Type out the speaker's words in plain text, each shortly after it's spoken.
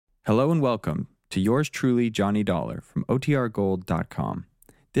Hello and welcome to yours truly, Johnny Dollar from OTRGold.com.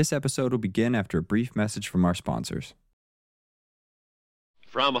 This episode will begin after a brief message from our sponsors.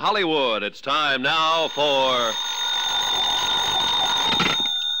 From Hollywood, it's time now for...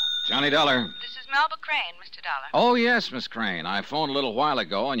 Johnny Dollar. This is Melba Crane, Mr. Dollar. Oh, yes, Miss Crane. I phoned a little while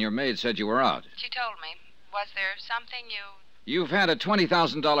ago, and your maid said you were out. She told me. Was there something you... You've had a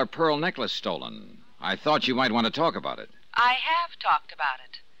 $20,000 pearl necklace stolen. I thought you might want to talk about it. I have talked about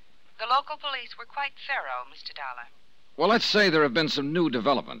it. The local police were quite thorough, Mr. Dollar. Well, let's say there have been some new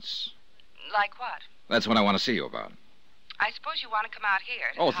developments. Like what? That's what I want to see you about. I suppose you want to come out here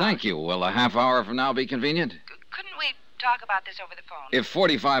to Oh, the thank house. you. Will a half hour from now be convenient? Couldn't we talk about this over the phone? If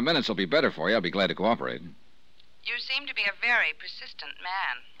 45 minutes will be better for you, I'll be glad to cooperate. You seem to be a very persistent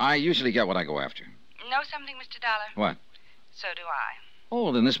man. I usually get what I go after. Know something, Mr. Dollar? What? So do I.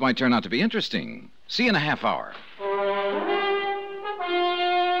 Oh, then this might turn out to be interesting. See you in a half hour.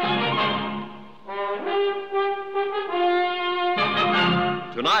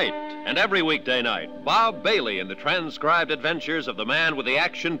 Tonight and every weekday night, Bob Bailey in the transcribed adventures of the man with the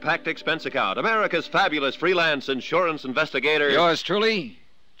action-packed expense account, America's fabulous freelance insurance investigator. Yours truly,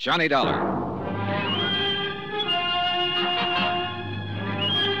 Johnny Dollar.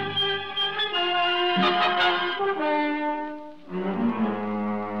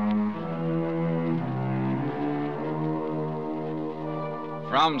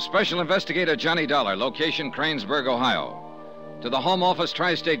 From Special Investigator Johnny Dollar, location Cranesburg, Ohio, to the Home Office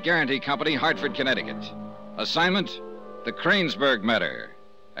Tri-State Guarantee Company, Hartford, Connecticut. Assignment, the Cranesburg matter.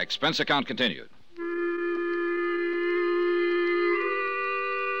 Expense account continued.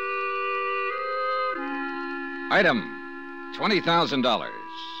 Item, $20,000.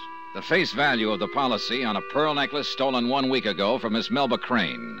 The face value of the policy on a pearl necklace stolen 1 week ago from Miss Melba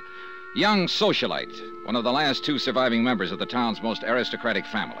Crane, young socialite, one of the last two surviving members of the town's most aristocratic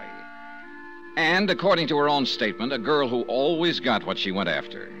family. And, according to her own statement, a girl who always got what she went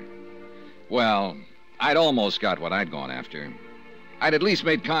after. Well, I'd almost got what I'd gone after. I'd at least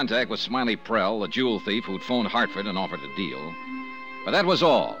made contact with Smiley Prell, the jewel thief who'd phoned Hartford and offered a deal. But that was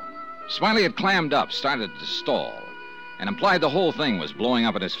all. Smiley had clammed up, started to stall, and implied the whole thing was blowing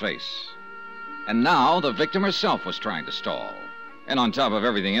up in his face. And now the victim herself was trying to stall. And on top of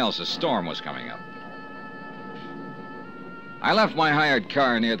everything else, a storm was coming up. I left my hired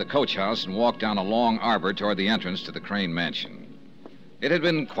car near the coach house and walked down a long arbor toward the entrance to the Crane mansion. It had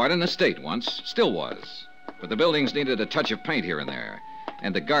been quite an estate once, still was, but the buildings needed a touch of paint here and there,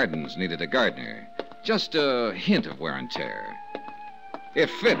 and the gardens needed a gardener. Just a hint of wear and tear. It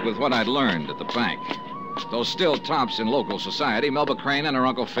fit with what I'd learned at the bank. Though still tops in local society, Melba Crane and her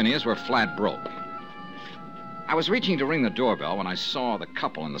Uncle Phineas were flat broke. I was reaching to ring the doorbell when I saw the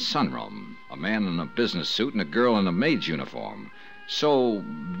couple in the sunroom, a man in a business suit and a girl in a maid's uniform, so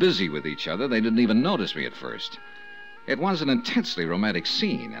busy with each other they didn't even notice me at first. It was an intensely romantic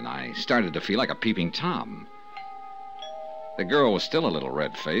scene, and I started to feel like a peeping Tom. The girl was still a little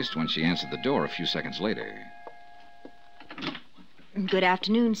red-faced when she answered the door a few seconds later. Good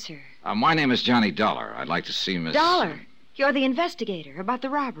afternoon, sir. My name is Johnny Dollar. I'd like to see Miss... Dollar, you're the investigator about the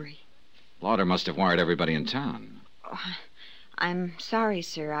robbery. Lauder must have wired everybody in town. Oh, I'm sorry,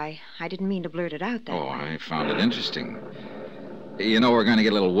 sir. I didn't mean to blurt it out that way. I found it interesting. You know we're going to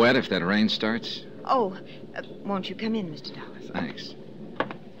get a little wet if that rain starts? Oh, won't you come in, Mr. Dollar? Thanks.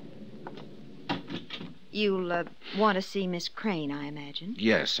 You'll want to see Miss Crane, I imagine.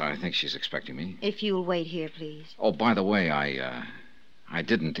 Yes, I think she's expecting me. If you'll wait here, please. Oh, by the way, I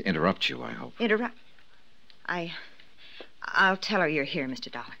didn't interrupt you, I hope. Interrupt? I'll tell her you're here,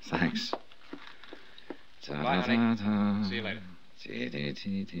 Mr. Dollar. Thanks. Bye, honey. See you later.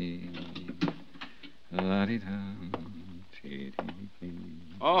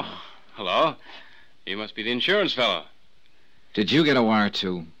 Oh, hello. You must be the insurance fellow. Did you get a wire,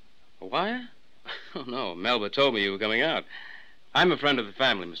 too? A wire? Oh, no. Melba told me you were coming out. I'm a friend of the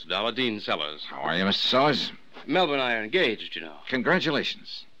family, Mr. Dollar, Dean Sellers. How are you, Mr. Sellers? Melba and I are engaged, you know.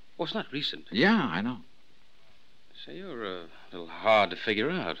 Congratulations. Oh, it's not recent. Yeah, I know. Say, you're a little hard to figure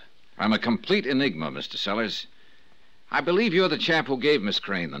out. I'm a complete enigma, Mr. Sellers. I believe you're the chap who gave Miss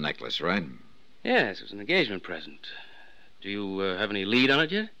Crane the necklace, right? Yes, it was an engagement present. Do you have any lead on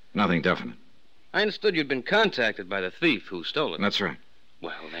it yet? Nothing definite. I understood you'd been contacted by the thief who stole it. That's right.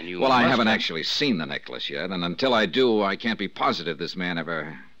 Well, then you Well, I must haven't have... actually seen the necklace yet, and until I do, I can't be positive this man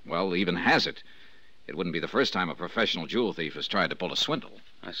ever, well, even has it. It wouldn't be the first time a professional jewel thief has tried to pull a swindle.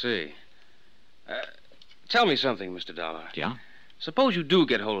 I see. Tell me something, Mr. Dollar. Yeah? Suppose you do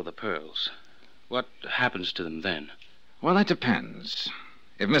get hold of the pearls. What happens to them then? Well, that depends.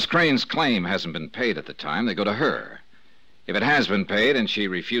 If Miss Crane's claim hasn't been paid at the time, they go to her. If it has been paid and she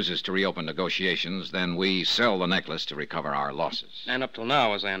refuses to reopen negotiations, then we sell the necklace to recover our losses. And up till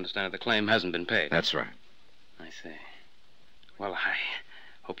now, as I understand it, the claim hasn't been paid. That's right. I see. Well, I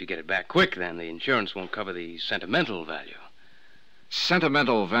hope you get it back quick, then. The insurance won't cover the sentimental value.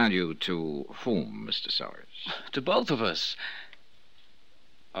 Sentimental value to whom, Mr. Sellers? To both of us.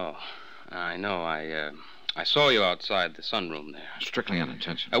 Oh, I know. I saw you outside the sunroom there. Strictly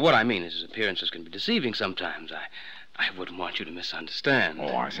unintentional. What I mean is his appearances can be deceiving sometimes. I wouldn't want you to misunderstand.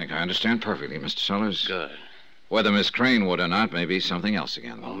 Oh, I think I understand perfectly, Mr. Sellers. Good. Whether Miss Crane would or not may be something else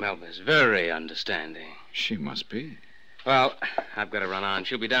again, though. Oh, Melba's very understanding. She must be. Well, I've got to run on.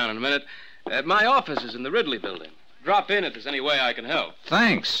 She'll be down in a minute. My office is in the Ridley building. Drop in if there's any way I can help.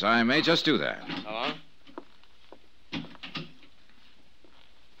 Thanks. I may just do that. Hello?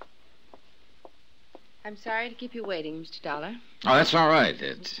 I'm sorry to keep you waiting, Mr. Dollar. Oh, that's all right.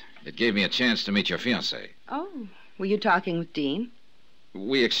 It gave me a chance to meet your fiancé. Oh, were you talking with Dean?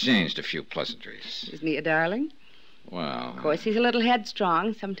 We exchanged a few pleasantries. Isn't he a darling? Well... Of course, he's a little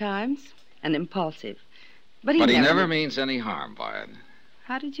headstrong sometimes and impulsive. But he never means any harm by it.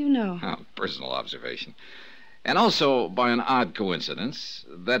 How did you know? Oh, personal observation. And also, by an odd coincidence,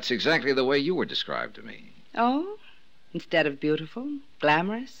 that's exactly the way you were described to me. Oh? Instead of beautiful,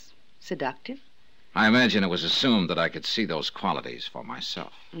 glamorous, seductive? I imagine it was assumed that I could see those qualities for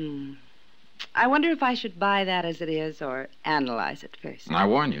myself. I wonder if I should buy that as it is or analyze it first. I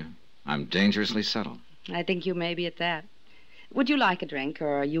warn you, I'm dangerously subtle. I think you may be at that. Would you like a drink,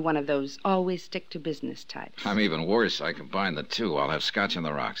 or are you one of those always stick-to-business types? I'm even worse. I combine the two. I'll have scotch on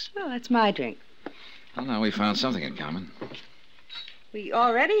the rocks. Well, that's my drink. Well, now we found something in common. We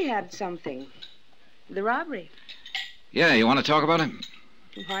already had something. The robbery. Yeah, you want to talk about it?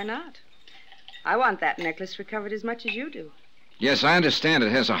 Why not? I want that necklace recovered as much as you do. Yes, I understand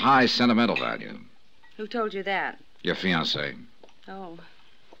it has a high sentimental value. Who told you that? Your fiancé. Oh.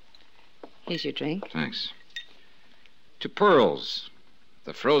 Here's your drink. Thanks. To pearls,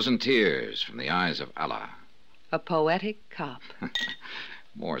 the frozen tears from the eyes of Allah. A poetic cop.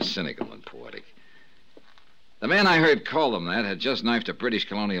 More cynical than poetic. The man I heard call them that had just knifed a British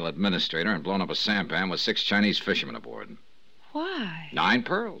colonial administrator and blown up a sampan with 6 Chinese fishermen aboard. Why? 9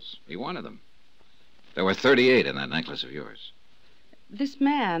 pearls. He wanted them. There were 38 in that necklace of yours. This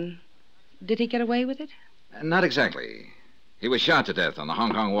man, did he get away with it? Not exactly. He was shot to death on the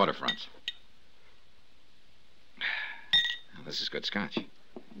Hong Kong waterfront. Now, this is good scotch.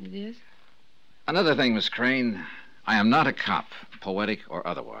 It is? Another thing, Miss Crane. I am not a cop, poetic or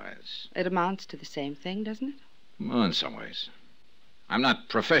otherwise. It amounts to the same thing, doesn't it? Well, in some ways. I'm not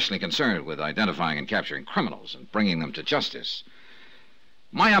professionally concerned with identifying and capturing criminals and bringing them to justice.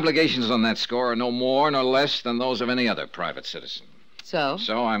 My obligations on that score are no more nor less than those of any other private citizen. So?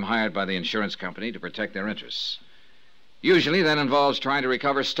 So I'm hired by the insurance company to protect their interests. Usually that involves trying to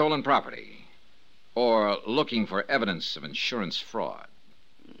recover stolen property or looking for evidence of insurance fraud.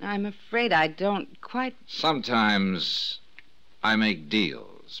 I'm afraid I don't quite... Sometimes I make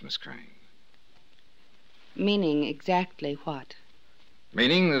deals, Miss Crane. Meaning exactly what?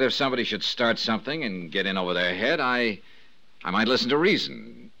 Meaning that if somebody should start something and get in over their head, I might listen to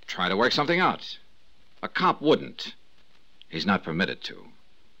reason, try to work something out. A cop wouldn't. He's not permitted to.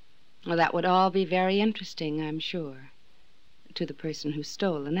 Well, that would all be very interesting, I'm sure, to the person who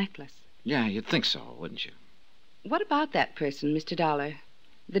stole the necklace. Yeah, you'd think so, wouldn't you? What about that person, Mr. Dollar?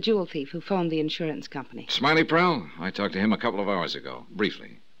 The jewel thief who phoned the insurance company. Smiley Prell? I talked to him a couple of hours ago,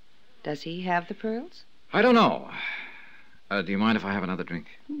 briefly. Does he have the pearls? I don't know. Do you mind if I have another drink?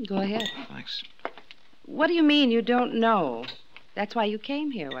 Go ahead. Thanks. What do you mean you don't know? That's why you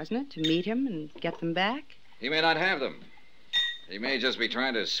came here, wasn't it? To meet him and get them back? He may not have them. He may just be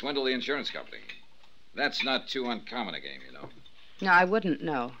trying to swindle the insurance company. That's not too uncommon a game, you know. No, I wouldn't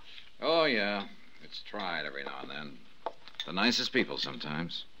know. Oh, yeah. It's tried every now and then. The nicest people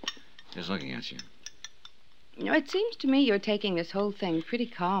sometimes. Just looking at you. You know, it seems to me you're taking this whole thing pretty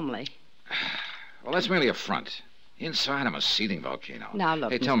calmly. Well, that's merely a front. Inside, I'm a seething volcano. Now,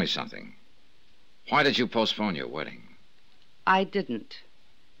 look... Hey, tell me something. Why did you postpone your wedding? I didn't.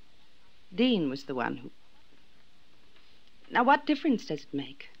 Dean was the one who... Now, what difference does it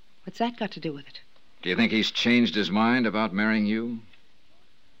make? What's that got to do with it? Do you think he's changed his mind about marrying you?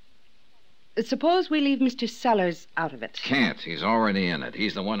 Suppose we leave Mr. Sellers out of it. Can't. He's already in it.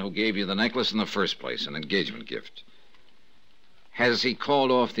 He's the one who gave you the necklace in the first place, an engagement gift. Has he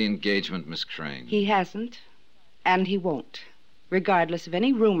called off the engagement, Miss Crane? He hasn't, and he won't, regardless of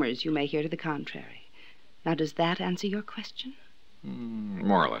any rumors you may hear to the contrary. Now, does that answer your question?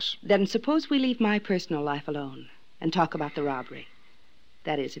 More or less. Then suppose we leave my personal life alone and talk about the robbery.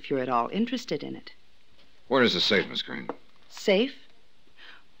 That is, if you're at all interested in it. Where is the safe, Miss Crane? Safe?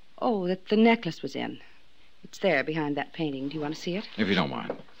 Oh, that the necklace was in. It's there behind that painting. Do you want to see it? If you don't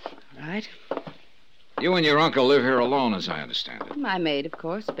mind. All right. You and your uncle live here alone, as I understand it. My maid, of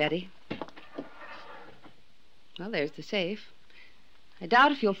course, Betty. Well, there's the safe. I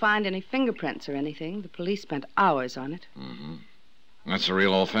doubt if you'll find any fingerprints or anything. The police spent hours on it. Mm-hmm. That's a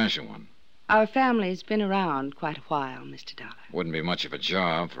real old-fashioned one. Our family's been around quite a while, Mr. Dollar. Wouldn't be much of a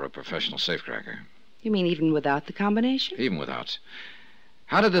job for a professional safecracker. You mean even without the combination? Even without.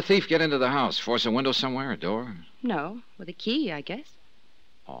 How did the thief get into the house? Force a window somewhere, a door? No, with a key, I guess.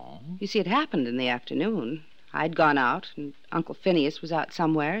 Oh? You see, it happened in the afternoon. I'd gone out, and Uncle Phineas was out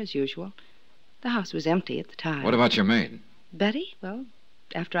somewhere, as usual. The house was empty at the time. What about your maid? Betty? Well,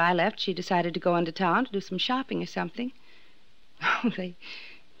 after I left, she decided to go into town to do some shopping or something. Oh, they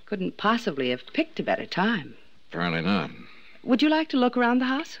couldn't possibly have picked a better time. Apparently not. Would you like to look around the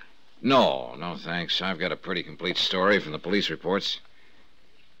house? No, thanks. I've got a pretty complete story from the police reports.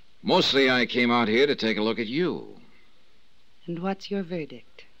 Mostly I came out here to take a look at you. And what's your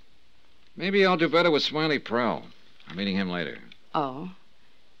verdict? Maybe I'll do better with Smiley Prell. I'm meeting him later. Oh?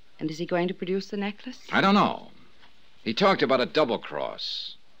 And is he going to produce the necklace? I don't know. He talked about a double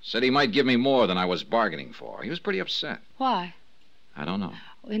cross. Said he might give me more than I was bargaining for. He was pretty upset. Why? I don't know.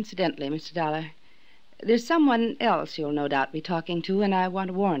 Oh, incidentally, Mr. Dollar, there's someone else you'll no doubt be talking to, and I want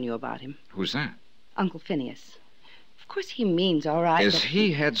to warn you about him. Who's that? Uncle Phineas. Of course, he means all right. Is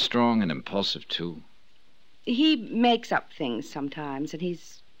he headstrong and impulsive, too? He makes up things sometimes, and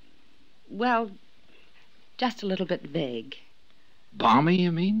he's, well, just a little bit vague. Balmy,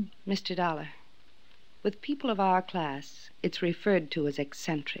 you mean? Mr. Dollar, with people of our class, it's referred to as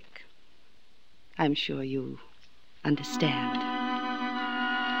eccentric. I'm sure you understand.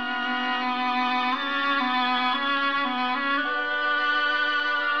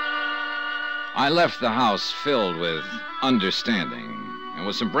 I left the house filled with understanding and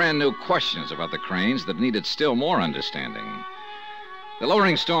with some brand new questions about the Cranes that needed still more understanding. The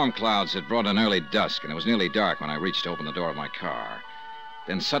lowering storm clouds had brought an early dusk, and it was nearly dark when I reached to open the door of my car.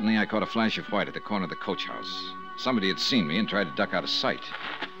 Then suddenly I caught a flash of white at the corner of the coach house. Somebody had seen me and tried to duck out of sight.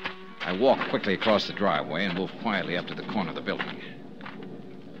 I walked quickly across the driveway and moved quietly up to the corner of the building.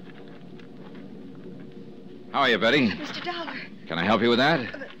 How are you, Betty? Mr. Dollar. Can I help you with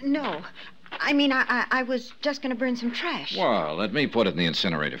that? No. I mean, I was just going to burn some trash. Well, let me put it in the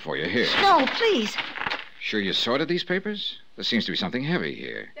incinerator for you. Here. No, please. Sure you sorted these papers? There seems to be something heavy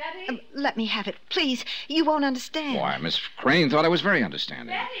here. Betty? Let me have it, please. You won't understand. Why, Miss Crane thought I was very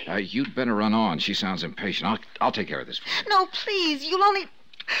understanding. You'd better run on. She sounds impatient. I'll take care of this for you. No, please. You'll only...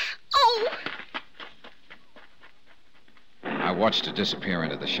 Oh! I watched her disappear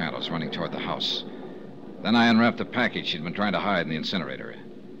into the shadows, running toward the house. Then I unwrapped the package she'd been trying to hide in the incinerator.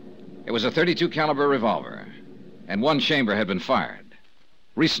 It was a .32 caliber revolver, and one chamber had been fired.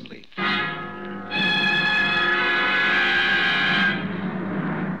 Recently.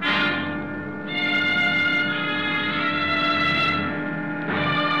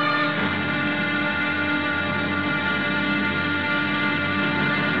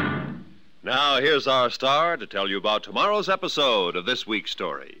 Now, here's our star to tell you about tomorrow's episode of this week's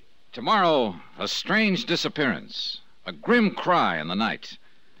story. Tomorrow, a strange disappearance, a grim cry in the night,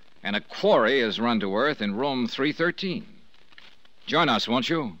 and a quarry is run to earth in room 313. Join us, won't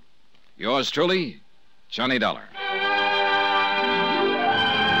you? Yours truly, Johnny Dollar.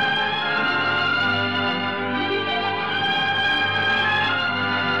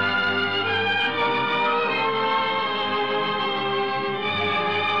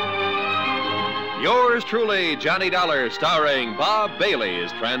 Yours truly, Johnny Dollar, starring Bob Bailey,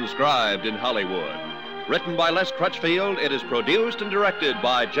 is transcribed in Hollywood. Written by Les Crutchfield, it is produced and directed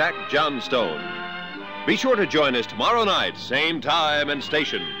by Jack Johnstone. Be sure to join us tomorrow night, same time and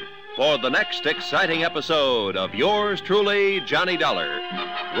station, for the next exciting episode of Yours truly, Johnny Dollar.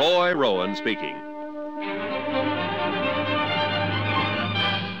 Roy Rowan speaking.